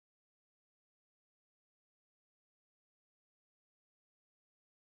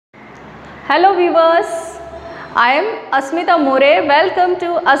Hello viewers, I am Asmita More. Welcome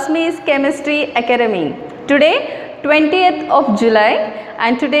to Asmi's Chemistry Academy. Today 20th of July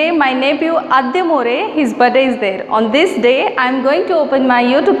and today my nephew Adya More, his birthday is there. On this day I am going to open my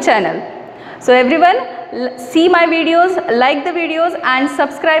YouTube channel. So everyone see my videos, like the videos and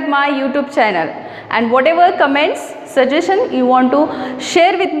subscribe my YouTube channel. And whatever comments, suggestion you want to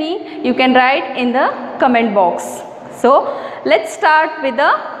share with me, you can write in the comment box. So let's start with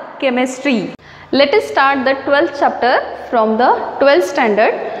the chemistry. Let us start the 12th chapter from the 12th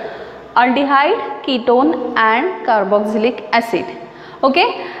standard, Aldehyde, Ketone and Carboxylic Acid. Okay,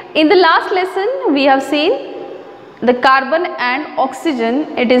 in the last lesson we have seen the carbon and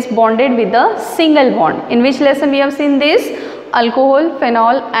oxygen, it is bonded with a single bond. In which lesson we have seen this? Alcohol,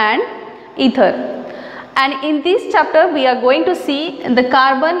 phenol and ether. And in this chapter we are going to see the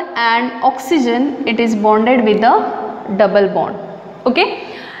carbon and oxygen, it is bonded with a double bond. Okay.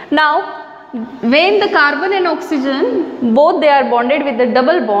 Now when the carbon and oxygen both they are bonded with the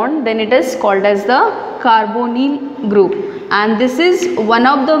double bond, then it is called as the carbonyl group, and this is one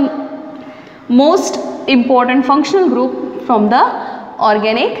of the most important functional group from the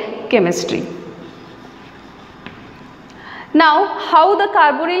organic chemistry. Now how the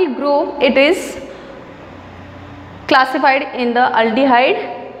carbonyl group it is classified in the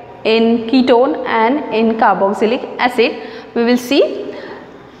aldehyde, in ketone and in carboxylic acid, we will see.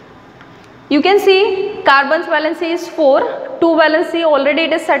 You can see carbon's valency is 4, 2 valency already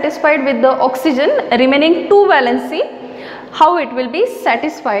it is satisfied with the oxygen, remaining 2 valency, how it will be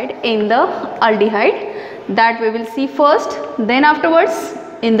satisfied in the aldehyde, that we will see first, then afterwards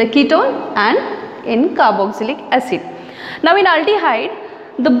in the ketone and in carboxylic acid. Now in aldehyde,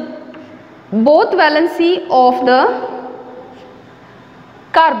 the both valency of the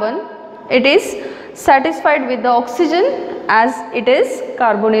carbon, it is satisfied with the oxygen as it is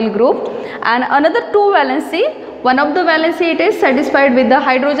carbonyl group, and another 2 valency, one of the valency it is satisfied with the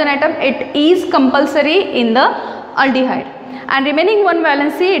hydrogen atom, it is compulsory in the aldehyde, and remaining 1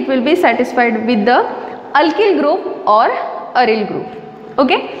 valency it will be satisfied with the alkyl group or aryl group.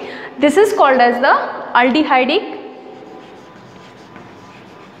 Okay, this is called as the aldehydic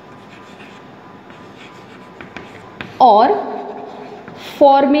or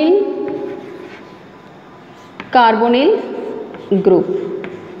formyl carbonyl group.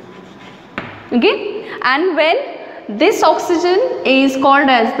 Okay, and when this oxygen is called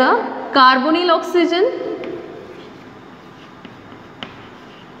as the carbonyl oxygen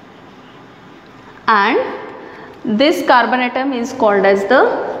and this carbon atom is called as the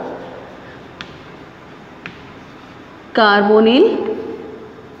carbonyl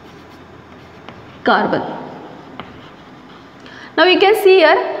carbon. Now you can see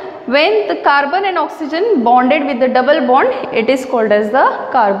here, when the carbon and oxygen bonded with the double bond, it is called as the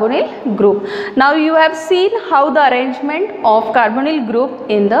carbonyl group. Now you have seen how the arrangement of carbonyl group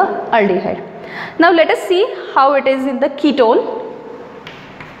in the aldehyde. Now let us see how it is in the ketone.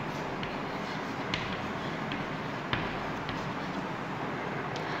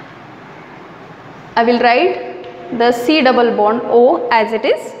 I will write the C double bond O as it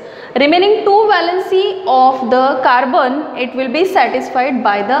is. Remaining 2 valency of the carbon, it will be satisfied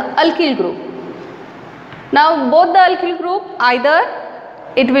by the alkyl group. Now both the alkyl group, either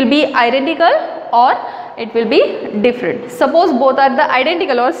it will be identical or it will be different. Suppose both are the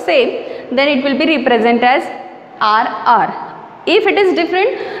identical or same, then it will be represented as RR. If it is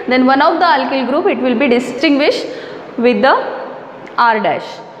different, then one of the alkyl group it will be distinguished with the R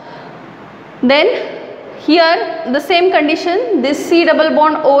dash. Then here the same condition, this C double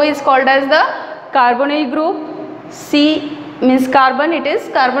bond O is called as the carbonyl group. C means carbon, it is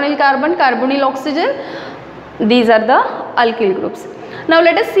carbonyl carbon, carbonyl oxygen, these are the alkyl groups. Now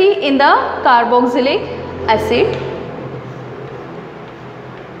let us see in the carboxylic acid,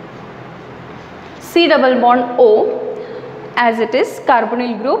 C double bond O as it is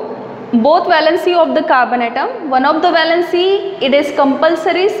carbonyl group. Both valency of the carbon atom, one of the valency it is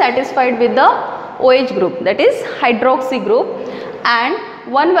compulsory satisfied with the OH group, that is hydroxy group, and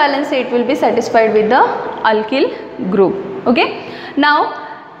 1 valency it will be satisfied with the alkyl group. Okay. Now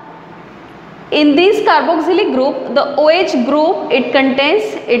in this carboxylic group, the OH group it contains,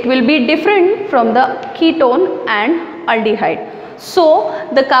 it will be different from the ketone and aldehyde. So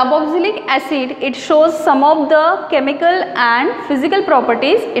the carboxylic acid it shows some of the chemical and physical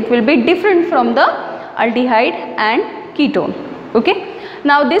properties, it will be different from the aldehyde and ketone. Okay.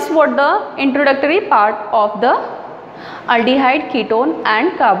 Now this was the introductory part of the aldehyde, ketone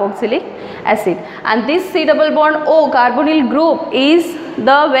and carboxylic acid, and this C double bond O carbonyl group is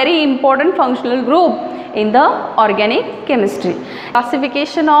the very important functional group in the organic chemistry.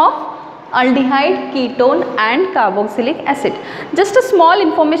 Classification of aldehyde, ketone and carboxylic acid. Just a small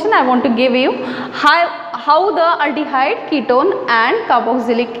information I want to give you how the aldehyde, ketone and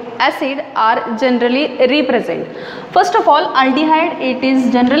carboxylic acid are generally represented. First of all, aldehyde, it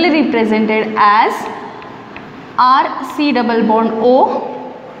is generally represented as RC double bond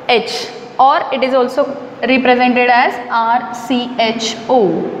OH, or it is also represented as RCHO.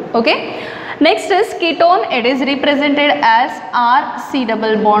 Okay. Next is ketone, it is represented as RC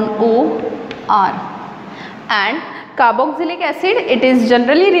double bond OR, and carboxylic acid, it is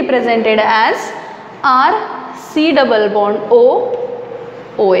generally represented as RC double bond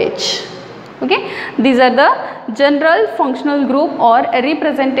OH. Okay, these are the general functional group or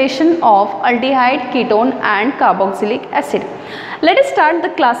representation of aldehyde, ketone and carboxylic acid. Let us start the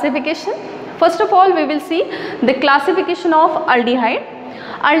classification. First of all, we will see the classification of aldehyde.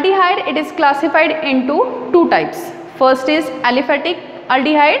 Aldehyde, it is classified into two types. First is aliphatic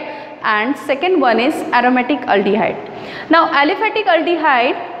aldehyde and second one is aromatic aldehyde. Now aliphatic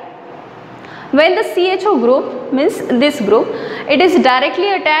aldehyde, when the CHO group, means this group, it is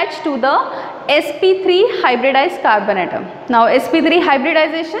directly attached to the sp3 hybridized carbon atom. Now sp3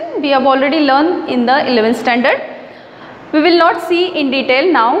 hybridization we have already learned in the 11th standard. We will not see in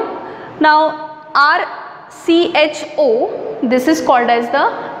detail now. Now RCHO, this is called as the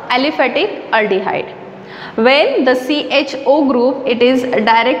aliphatic aldehyde. When the CHO group, it is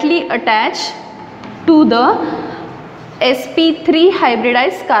directly attached to the sp3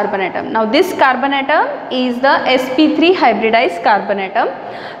 hybridized carbon atom. Now this carbon atom is the sp3 hybridized carbon atom.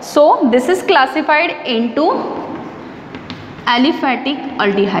 So this is classified into aliphatic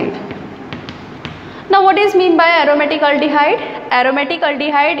aldehyde. Now what is mean by aromatic aldehyde? Aromatic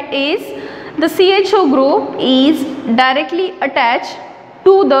aldehyde is the CHO group is directly attached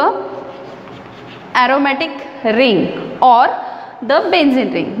to the aromatic ring or the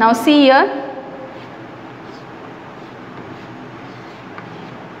benzene ring. Now see here,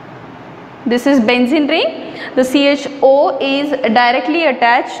 this is benzene ring. The CHO is directly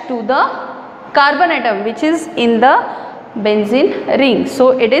attached to the carbon atom which is in the benzene ring.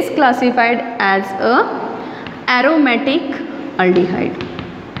 So it is classified as a aromatic aldehyde.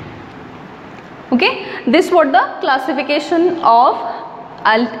 Okay, this was the classification of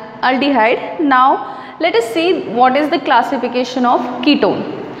aldehyde. Now let us see what is the classification of ketone.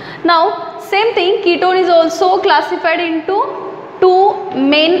 Now same thing, ketone is also classified into two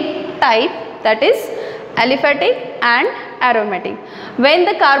main type, that is aliphatic and aromatic. When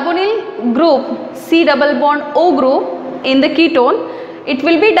the carbonyl group C double bond O group in the ketone, it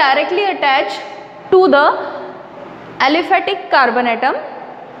will be directly attached to the aliphatic carbon atom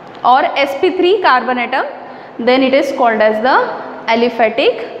or sp3 carbon atom, then it is called as the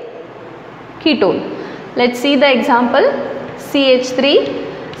aliphatic ketone. Let's see the example.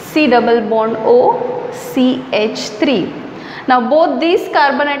 CH3 C double bond O CH3. Now both these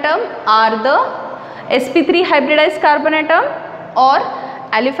carbon atom are the sp3 hybridized carbon atom or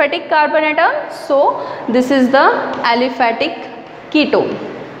aliphatic carbon atom. So this is the aliphatic ketone.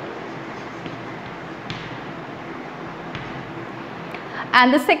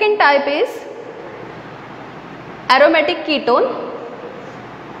 And the second type is aromatic ketone.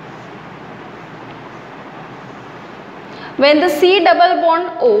 When the C double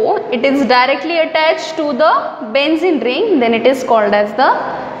bond O, it is directly attached to the benzene ring, then it is called as the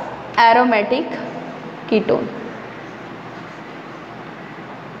aromatic ketone.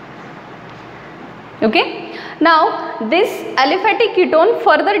 Okay. Now this aliphatic ketone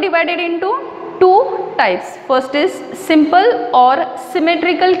further divided into two types. First is simple or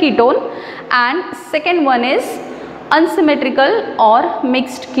symmetrical ketone and second one is unsymmetrical or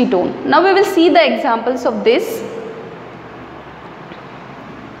mixed ketone. Now we will see the examples of this.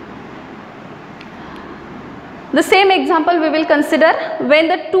 The same example we will consider. When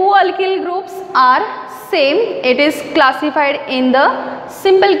the two alkyl groups are same, it is classified in the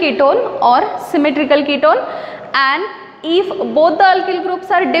simple ketone or symmetrical ketone, and if both the alkyl groups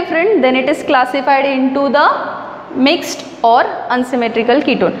are different, then it is classified into the mixed or unsymmetrical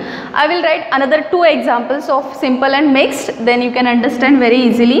ketone. I will write another two examples of simple and mixed, then you can understand very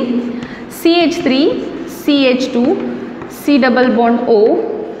easily. CH3 CH2 C double bond O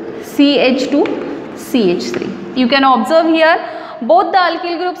CH2 CH3. You can observe here both the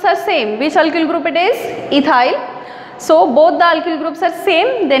alkyl groups are same. Which alkyl group it is? Ethyl. So both the alkyl groups are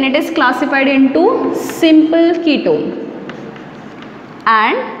same, then it is classified into simple ketone.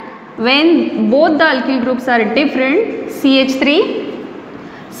 And when both the alkyl groups are different, CH3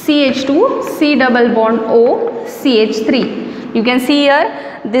 CH2 C double bond O CH3, You can see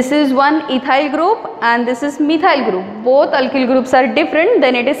here, this is one ethyl group and this is methyl group. Both alkyl groups are different,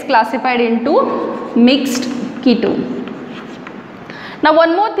 then it is classified into mixed ketone. Now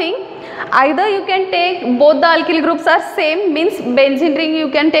one more thing, either you can take both the alkyl groups are same, means benzene ring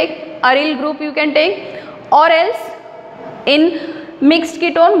you can take, aryl group you can take, or else in mixed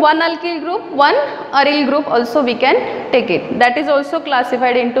ketone one alkyl group, one aryl group also we can take it. That is also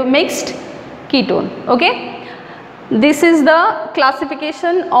classified into mixed ketone. Okay. This is the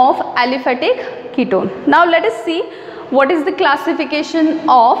classification of aliphatic ketone. Now let us see what is the classification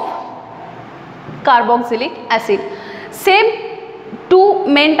of carboxylic acid. Same two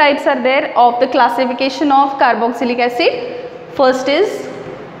main types are there of the classification of carboxylic acid. First is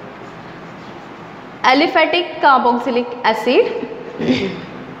aliphatic carboxylic acid.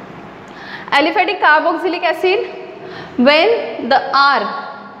 Aliphatic carboxylic acid, when the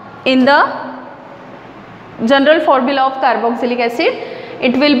R in the general formula of carboxylic acid,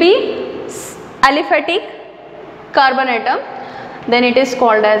 it will be aliphatic carbon atom, then it is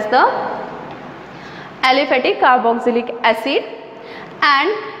called as the aliphatic carboxylic acid. And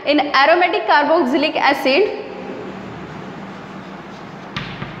in aromatic carboxylic acid,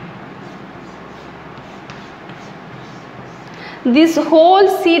 this whole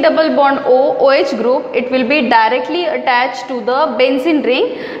C double bond O OH group, it will be directly attached to the benzene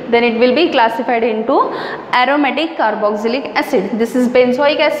ring, then it will be classified into aromatic carboxylic acid. This is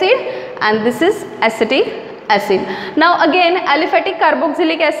benzoic acid and this is acetic acid. Now again, aliphatic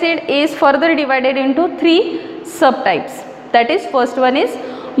carboxylic acid is further divided into three subtypes. That is, first one is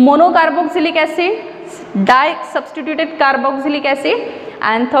monocarboxylic acid, di-substituted carboxylic acid,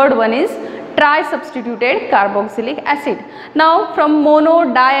 and third one is tri-substituted carboxylic acid. Now from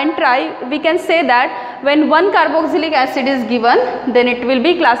mono, di and tri, we can say that when one carboxylic acid is given, then it will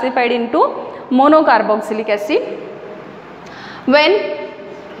be classified into monocarboxylic acid. When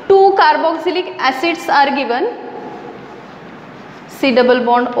two carboxylic acids are given, C double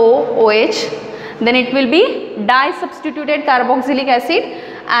bond O OH, then it will be di-substituted carboxylic acid.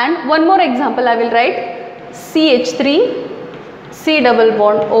 And one more example I will write, CH3, C double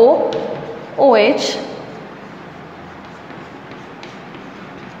bond O OH,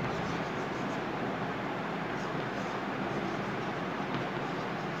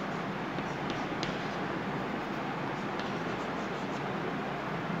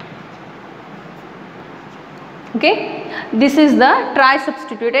 okay. This is the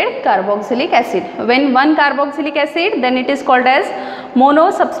tri-substituted carboxylic acid. When one carboxylic acid, then it is called as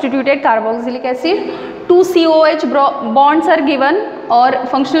mono-substituted carboxylic acid. Two COH bonds are given or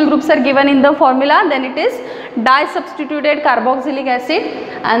functional groups are given in the formula, then it is di-substituted carboxylic acid.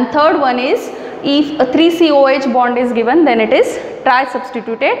 And third one is, if a 3 COH bond is given, then it is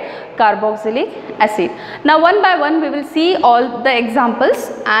tri-substituted carboxylic acid. Now one by one we will see all the examples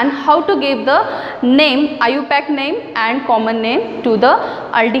and how to give the name, IUPAC name and common name to the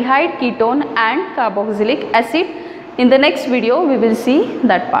aldehyde, ketone and carboxylic acid. In the next video we will see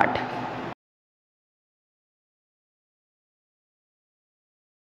that part.